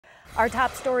Our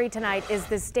top story tonight is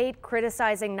the state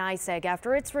criticizing NYSEG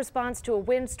after its response to a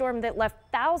windstorm that left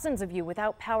thousands of you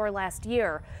without power last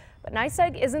year. But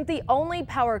NYSEG isn't the only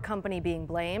power company being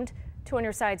blamed. 2 on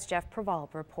your side's Jeff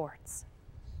Preval reports.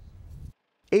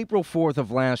 April 4th of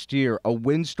last year, a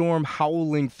windstorm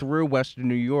howling through western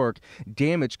New York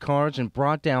damaged cars and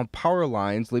brought down power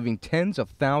lines, leaving tens of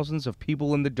thousands of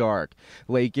people in the dark.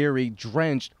 Lake Erie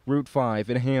drenched Route 5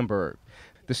 in Hamburg.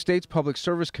 The state's Public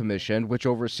Service Commission, which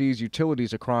oversees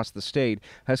utilities across the state,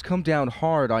 has come down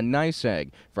hard on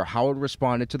NYSEG for how it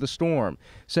responded to the storm,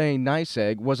 saying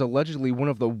NYSEG was allegedly one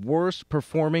of the worst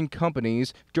performing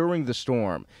companies during the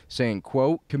storm, saying,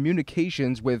 quote,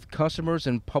 communications with customers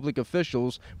and public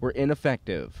officials were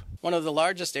ineffective. One of the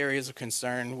largest areas of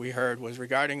concern we heard was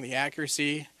regarding the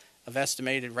accuracy of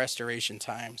estimated restoration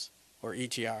times, or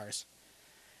ETRs.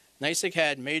 NYSEG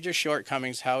had major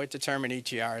shortcomings how it determined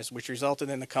ETRs, which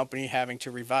resulted in the company having to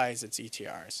revise its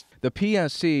ETRs. The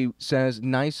PSC says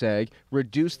NYSEG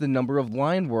reduced the number of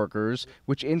line workers,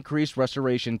 which increased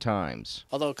restoration times.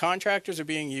 Although contractors are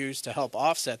being used to help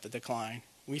offset the decline,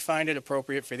 we find it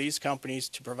appropriate for these companies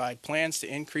to provide plans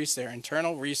to increase their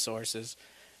internal resources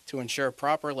to ensure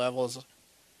proper levels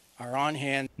are on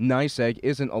hand. NYSEG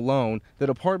isn't alone. The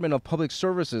Department of Public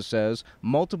Services says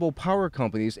multiple power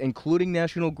companies, including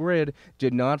National Grid,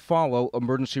 did not follow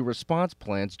emergency response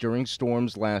plans during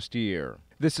storms last year.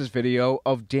 This is video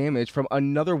of damage from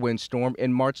another windstorm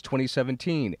in March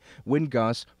 2017. Wind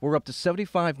gusts were up to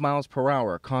 75 miles per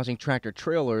hour, causing tractor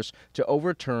trailers to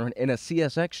overturn in a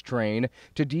CSX train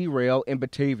to derail in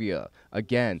Batavia.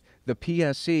 Again, the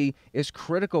PSC is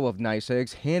critical of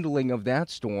NYSEG's handling of that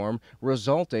storm,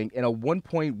 resulting in a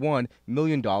 $1.1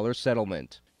 million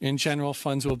settlement. In general,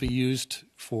 funds will be used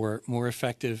for more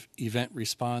effective event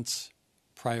response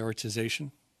prioritization,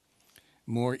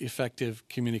 more effective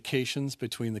communications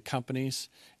between the companies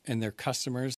and their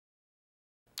customers.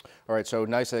 All right, so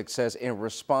NYSEG says in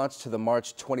response to the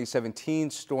March 2017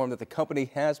 storm that the company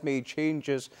has made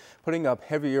changes, putting up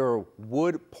heavier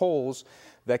wood poles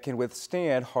that can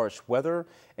withstand harsh weather,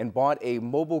 and bought a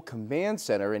mobile command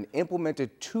center and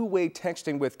implemented two-way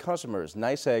texting with customers.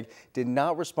 NYSEG did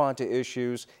not respond to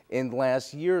issues in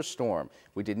last year's storm.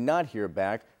 We did not hear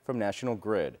back from National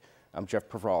Grid. I'm Jeff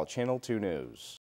Preval, Channel 2 News.